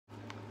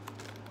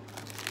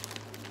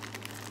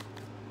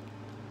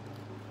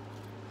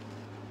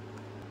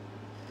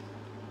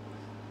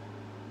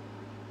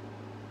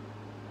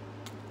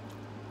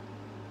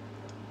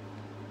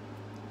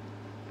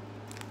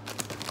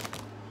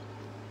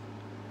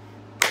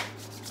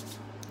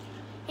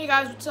Hey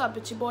guys, what's up?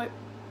 It's your boy.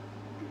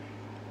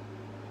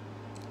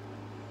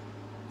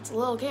 It's a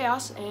little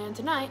chaos, and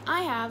tonight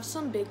I have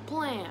some big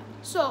plan.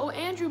 So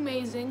Andrew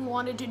Mazing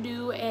wanted to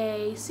do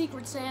a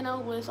Secret Santa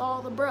with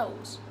all the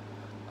bros.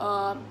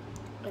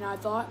 And I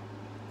thought,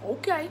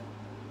 okay.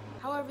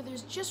 However,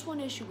 there's just one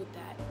issue with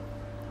that.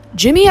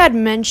 Jimmy had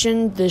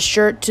mentioned this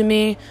shirt to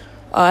me.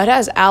 It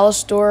has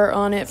Alistor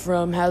on it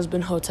from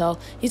Hasbin Hotel.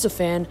 He's a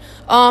fan.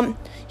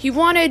 He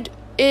wanted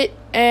it,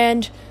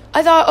 and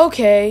I thought,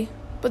 okay.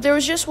 But there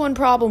was just one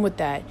problem with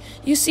that.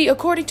 You see,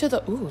 according to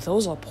the... Ooh,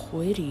 those are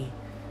pretty.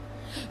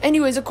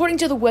 Anyways, according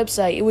to the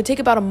website, it would take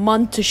about a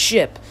month to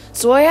ship.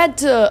 So I had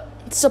to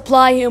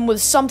supply him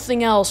with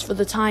something else for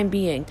the time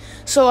being.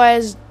 So I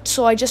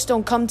just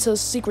don't come to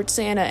Secret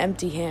Santa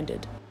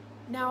empty-handed.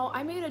 Now,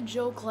 I made a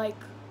joke like,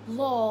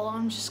 lol,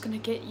 I'm just gonna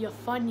get you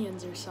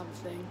Funyuns or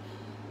something.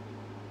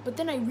 But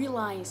then I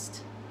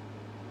realized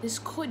this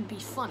could be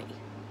funny.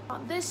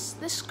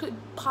 This could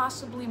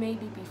possibly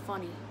maybe be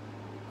funny.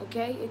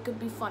 Okay, it could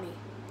be funny.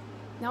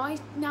 Now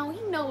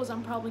he knows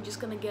I'm probably just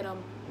gonna get him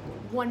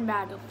one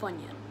bag of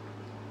Funyun.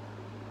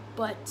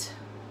 But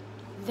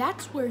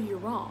that's where you're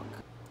wrong.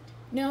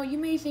 Now you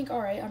may think,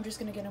 alright, I'm just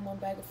gonna get him one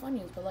bag of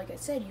Funyuns, but like I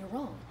said, you're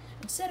wrong.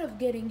 Instead of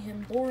getting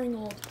him boring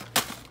old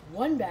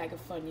one bag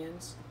of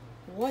Funyuns,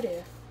 what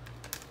if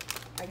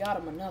I got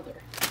him another?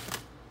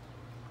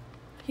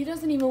 He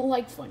doesn't even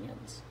like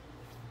Funyuns.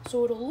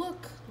 So it'll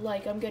look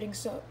like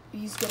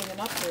he's getting an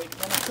upgrade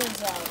when it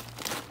turns out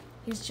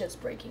he's just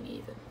breaking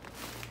even.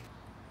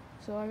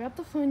 So I got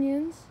the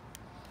Funyuns.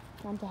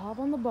 Time to hop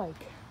on the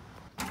bike.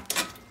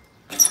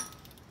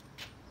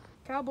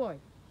 Cowboy.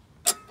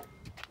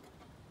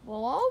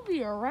 Well, I'll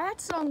be a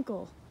rat's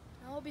uncle.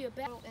 I'll be a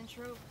battle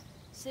intro.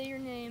 Say your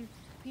name,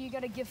 who you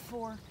got a gift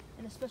for,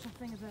 and a special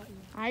thing about you.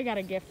 I got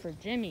a gift for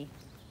Jimmy.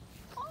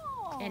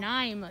 Oh. And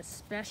I am a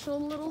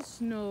special little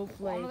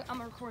snowflake. Well, I'm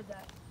gonna record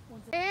that.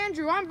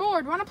 Andrew, I'm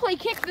bored. Want to play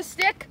kick the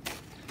stick?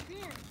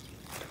 Here.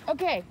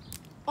 Okay,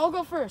 I'll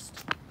go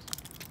first.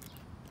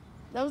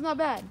 That was not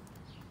bad.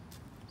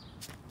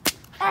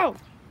 Oh!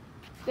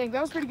 Dang,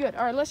 that was pretty good.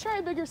 All right, let's try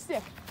a bigger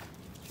stick.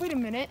 Wait a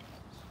minute.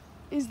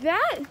 Is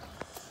that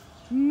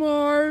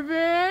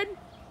Marvin?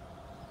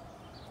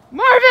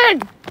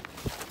 Marvin!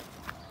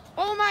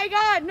 Oh my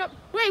God! No,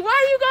 wait. Why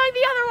are you going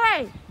the other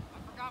way? I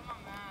forgot my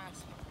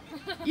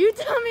mask. You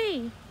tell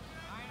me.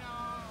 I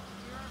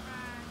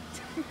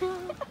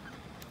know.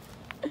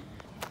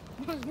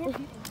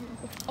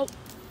 Oh.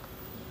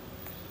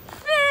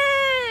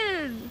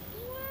 Finn!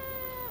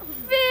 Wow.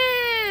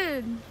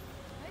 Finn!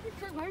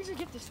 Why did you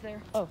get this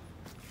there? Oh,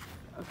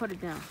 I put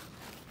it down.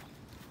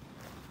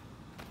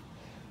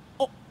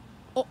 Oh.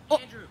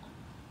 Andrew,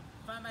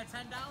 find my $10?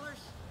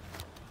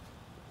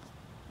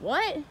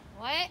 What?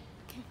 What?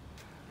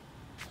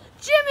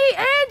 Jimmy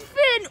and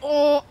Finn!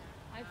 Oh.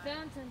 I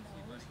found $10.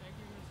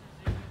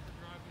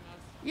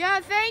 Yeah,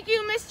 thank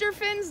you, Mr.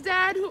 Finn's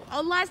dad,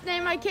 a last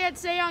name I can't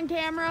say on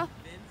camera.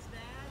 Finn's dad?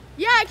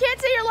 Yeah, I can't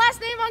say your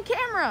last name on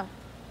camera.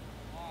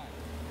 Why?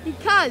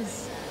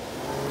 Because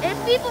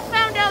if people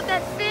found out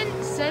that Finn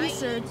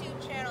censored... My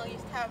YouTube channel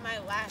used to have my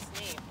last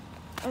name.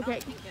 I Okay.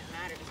 don't think it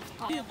matters.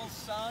 Evil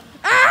son.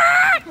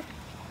 Ah!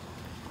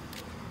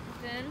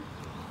 Finn.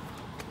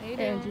 How you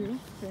doing? Andrew,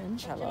 Finn.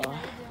 Hello.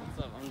 What's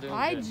up? I'm doing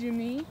Hi, good.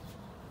 Jimmy.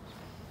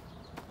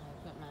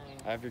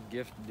 I have your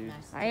gift, dude.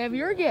 I have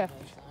your gift.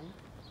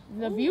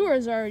 The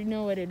viewers already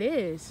know what it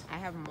is. I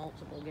have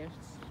multiple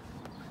gifts.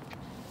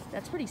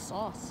 That's pretty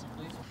sauce.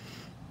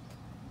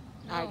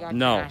 I got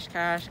No.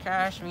 cash.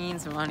 Cash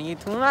means money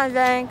to my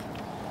bank.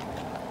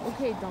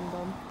 Okay,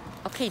 dum-dum.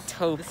 Okay,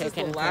 toe This is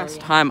picking. the last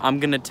time I'm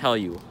gonna tell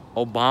you.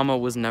 Obama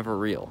was never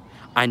real.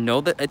 I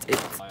know that it's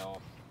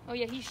Oh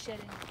yeah, he's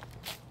shedding.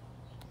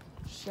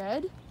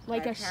 Shed?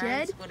 Like My a shed?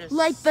 parents would've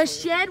Like the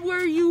sold- shed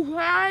where you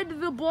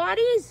had the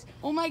bodies?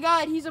 Oh my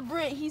God, he's a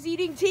Brit. He's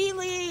eating tea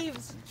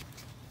leaves.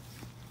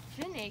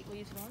 Finn ate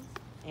leaves once.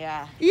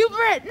 Yeah. You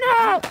Brit,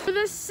 no! For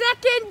the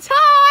second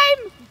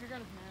time! He forgot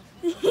his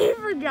mask. He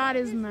forgot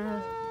his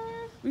mask.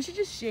 We should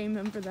just shame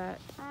him for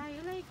that. I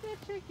like the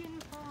chicken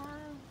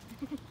farm.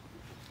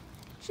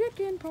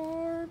 Chicken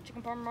parm.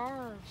 Chicken parm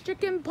Marv.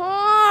 Chicken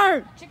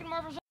parm! Chicken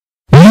Marv's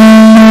Come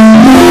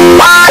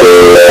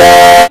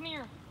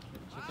here.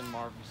 chicken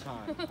Marv's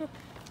time.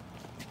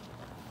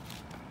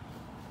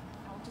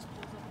 I'll just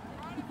pull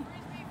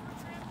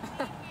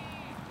up.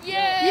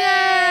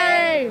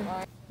 Yay!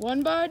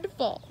 One by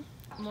default.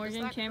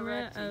 Morgan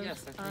camera of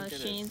Yes, I think it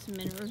is. Shane's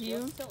min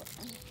review.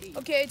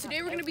 Okay,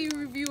 today we're gonna be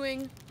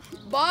reviewing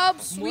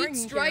Bob's Sweet Morning,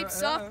 Striped Kara.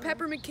 Soft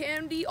Peppermint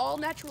Candy, all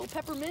natural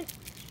peppermint.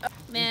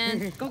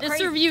 Man,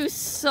 this review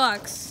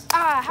sucks.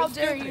 Ah, how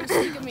dare you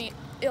speak of me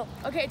ill.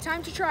 Okay,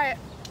 time to try it.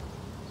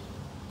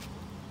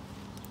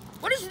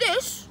 What is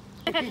this?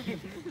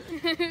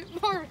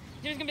 Marv,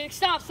 you're just gonna be like,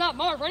 stop,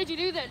 Marv, why did you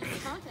do that?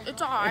 It's content.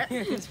 It's alright.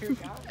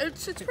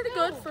 It's pretty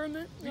good for a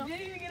minute. Yeah.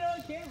 didn't even get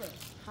on camera.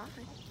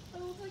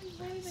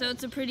 So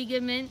it's a pretty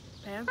good mint.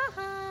 Pam?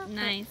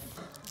 Nice.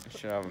 I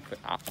should have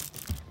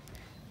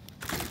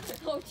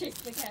Oh, chase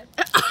the cat.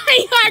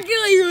 I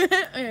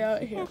actually, yeah,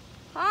 here.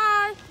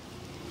 Hi.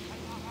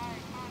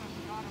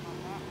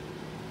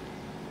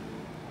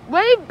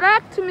 Wave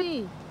back to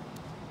me.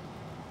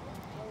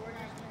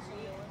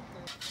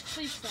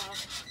 Please stop.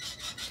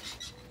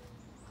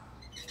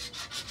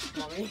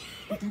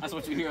 That's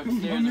what you hear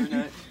upstairs, isn't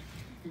it?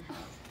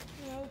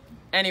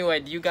 Anyway,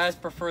 do you guys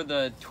prefer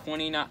the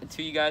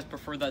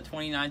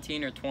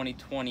 2019 or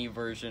 2020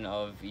 version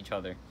of each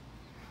other?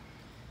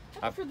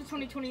 I prefer the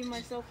 2020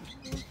 myself.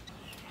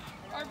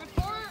 Or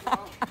before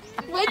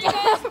Wait, you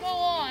guys go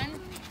on,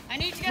 I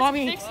need you guys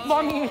to fix this.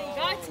 mommy,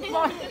 God damn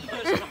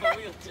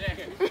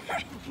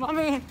mommy,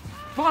 mommy,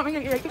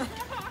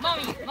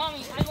 mommy, mommy, I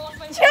lost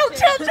my chill,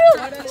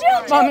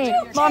 mommy.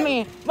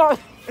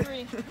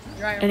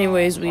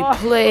 Anyways, we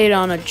played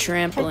on a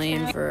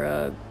trampoline for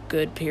a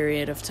good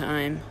period of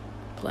time,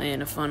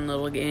 playing a fun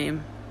little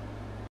game.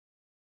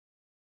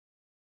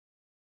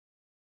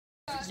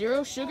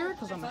 Zero sugar,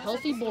 because I'm a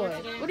healthy boy.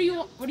 What are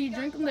you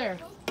drinking there?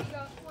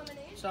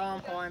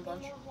 Some Hawaiian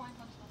punch.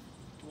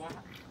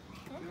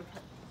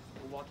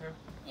 Water?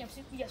 Yes,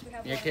 we have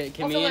Yeah, one.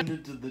 can we... Send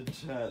it to the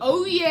chat.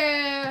 Oh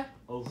yeah!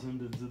 I'll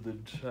send it to the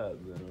chat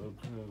then,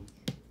 okay.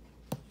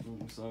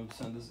 So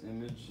send this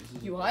image. This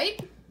is You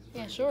hype?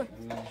 Yeah, sure.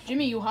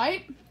 Jimmy, you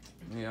hype?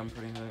 Yeah, I'm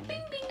pretty hype.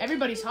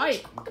 Everybody's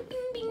hype.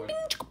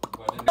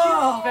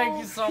 Thank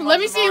you so much. Let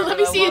me see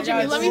it,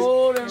 Jimmy.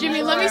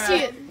 Jimmy,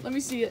 let me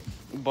see it.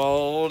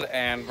 Bold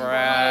and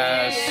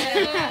brash.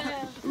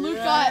 Luke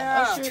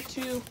got a shirt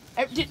too.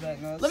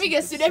 Let me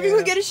guess, did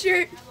everyone get a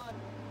shirt?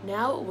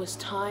 Now it was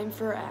time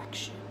for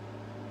action.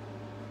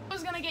 I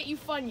was gonna get you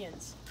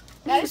Funyuns.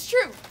 That is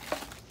true.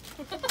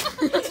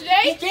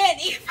 Today, you can't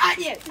eat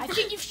Funyuns. I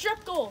think you've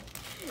struck gold.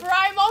 For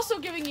I am also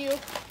giving you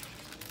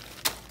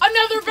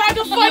another bag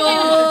of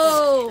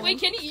Funyuns. Wait,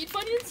 can you eat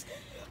Funyuns?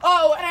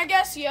 Oh, and I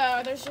guess,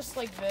 yeah, there's just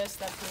like this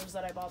that proves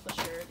that I bought the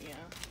shirt, yeah.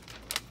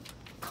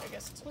 I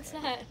guess it's okay. What's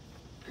that?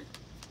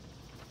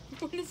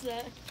 What is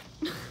that?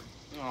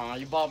 Aw,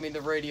 you bought me the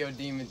Radio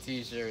Demon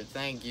t-shirt.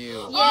 Thank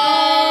you.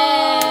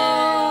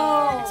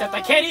 Yeah! Except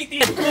I can't eat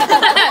these.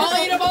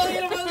 I'll eat them.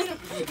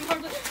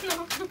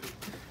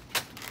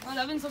 Oh,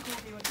 that'd been so cool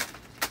if you would.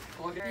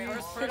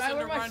 First person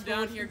to run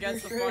down here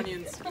gets the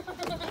Funyuns.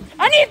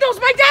 I need those!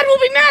 My dad will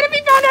be mad if he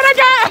found out I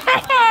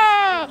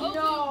got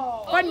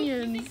No.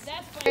 Funyuns.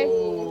 That's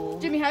funny.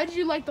 Jimmy, how did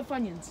you like the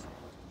Funyuns?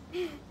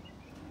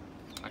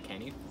 I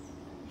can't eat.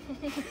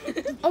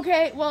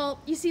 Okay, well,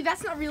 you see,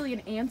 that's not really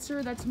an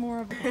answer. That's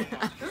more of a...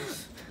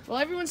 Well,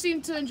 everyone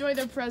seemed to enjoy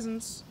their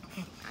presents.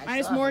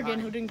 Minus Morgan,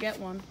 who didn't get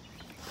one.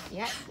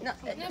 Yeah, no.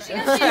 No, she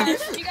got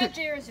JR's. She got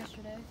JR's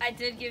yesterday. I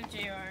did give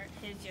JR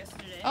his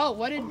yesterday. Oh,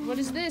 what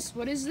is this?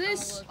 What is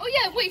this? Oh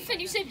yeah, wait,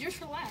 Finn, you saved yours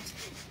for last.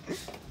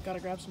 Gotta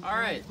grab some. All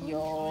right.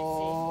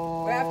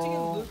 Yo. We have to give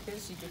Luke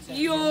his secret Santa.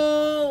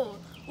 Yo.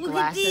 Look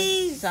Glasses, at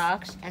these.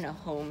 socks, and a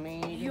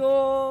homemade.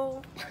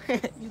 Yo.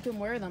 You can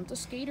wear them to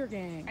Skater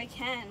Gang. I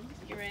can.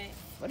 You're right.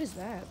 What is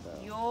that, though?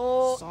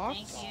 Yo. Socks?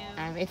 Thank you.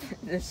 I made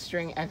this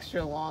string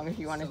extra long if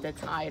you wanted to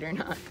tie it or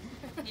not.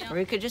 Yeah. Or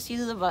you could just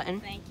use the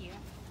button. Thank you.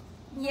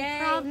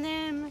 Yay. I'm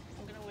gonna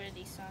wear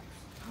these socks.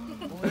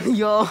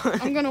 Yo.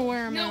 I'm gonna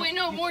wear them. No, out. wait,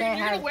 no, Morgan,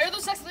 you're gonna wear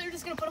those socks, and then you're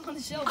just gonna put them on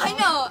the shelf. I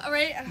know,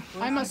 right?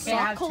 I'm a have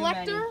sock too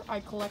collector. many. I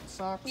collect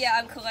socks. Yeah,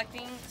 I'm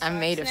collecting. I'm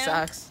made of now.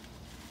 socks.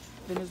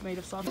 Finn is made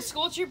of The socks.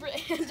 Skull Trooper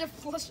and a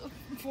plush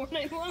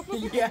Fortnite one.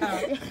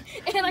 Yeah.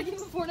 And I give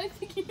a Fortnite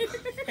figure.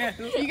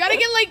 You gotta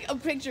get like a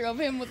picture of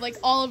him with like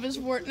all of his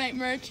Fortnite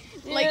merch.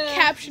 Like Yeah.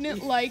 caption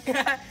it like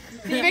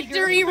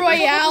Victory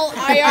Royale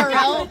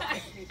IRL.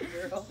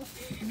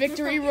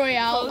 Victory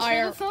Royale Post for the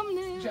IRL.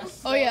 thumbnail.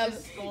 Oh yeah.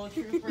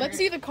 Let's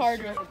see the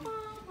card.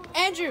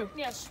 Andrew,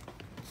 Yes.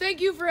 thank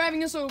you for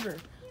having us over.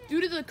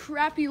 Due to the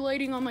crappy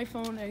lighting on my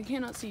phone, I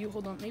cannot see you.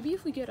 Hold on. Maybe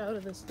if we get out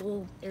of this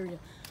little area.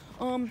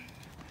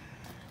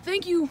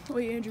 Thank you.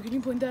 Wait, Andrew, can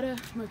you point that at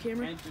my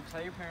camera? Andrew,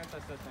 tell your parents I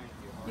said thank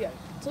you. Yeah.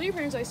 Tell your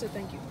parents I said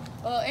thank you.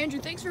 Andrew,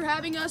 thanks for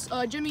having us.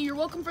 Jimmy, you're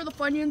welcome for the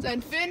Funyuns.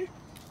 And Finn,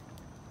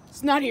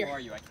 it's not Who here.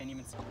 are you? I can't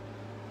even see.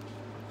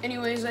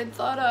 Anyways, I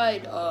thought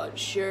I'd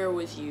share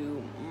with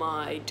you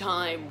my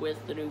time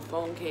with the new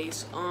phone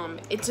case.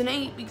 It's an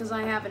 8 because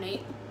I have an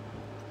 8.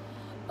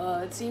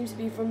 It seems to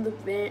be from the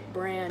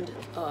brand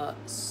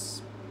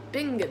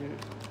Spingen.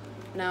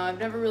 Now, I've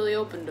never really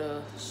opened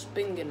a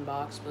Spingen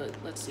box, but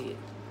let's see.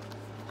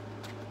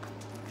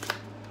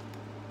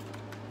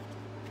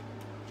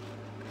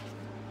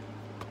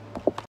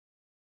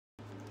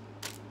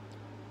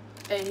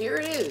 And here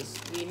it is,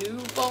 the new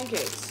phone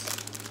case.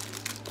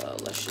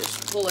 Let's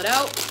just pull it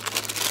out.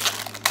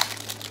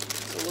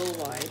 It's a little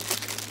wide.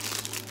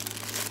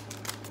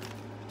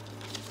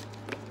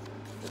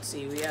 Let's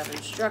see, we have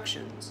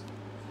instructions.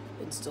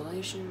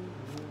 Installation.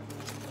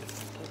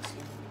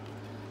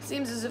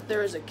 Seems as if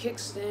there is a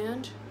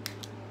kickstand.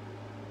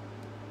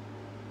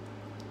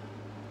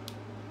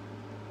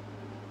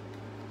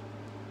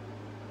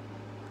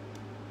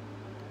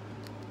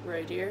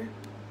 Right here.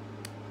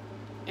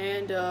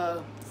 And,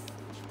 oh.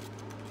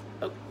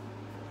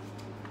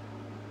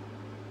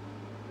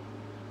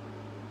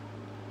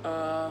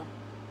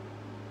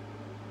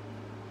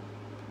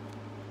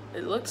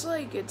 It looks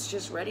like it's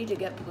just ready to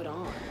get put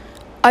on.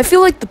 I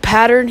feel like the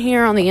pattern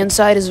here on the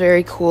inside is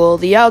very cool.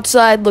 The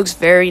outside looks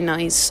very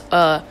nice.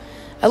 I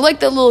like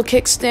the little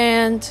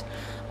kickstand.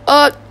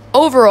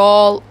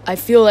 Overall, I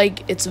feel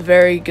like it's a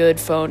very good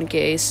phone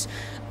case.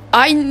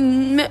 I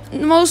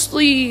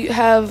mostly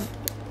have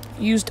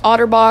used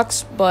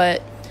OtterBox,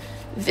 but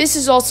this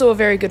is also a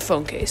very good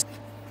phone case.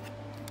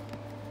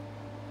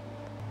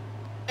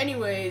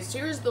 Anyways,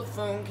 here's the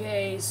phone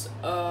case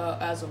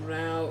as of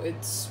now.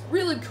 It's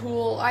really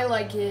cool. I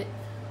like it.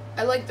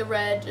 I like the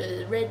red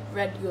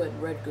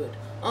good.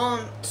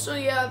 So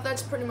yeah,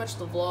 that's pretty much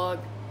the vlog.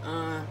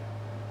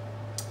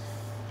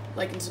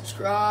 Like and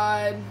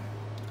subscribe.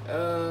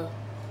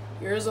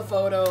 Here's a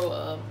photo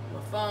of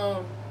my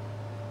phone.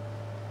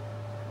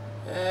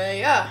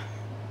 Yeah.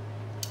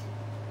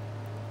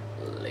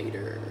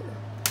 Later.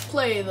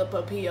 Play the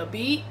Papilla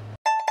beat.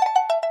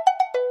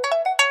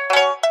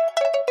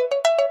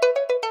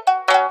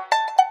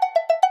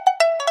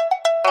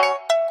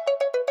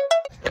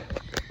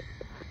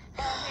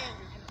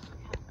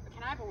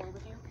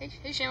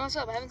 Hey Shane, what's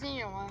up? I haven't seen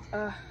you in a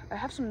while. I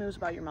have some news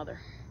about your mother.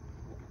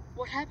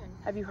 What happened?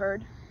 Have you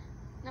heard?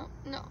 No,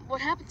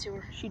 what happened to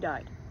her? She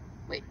died.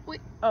 Wait.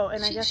 Oh,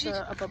 and I guess Shane,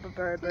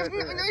 bird.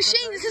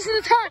 this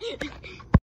isn't the time!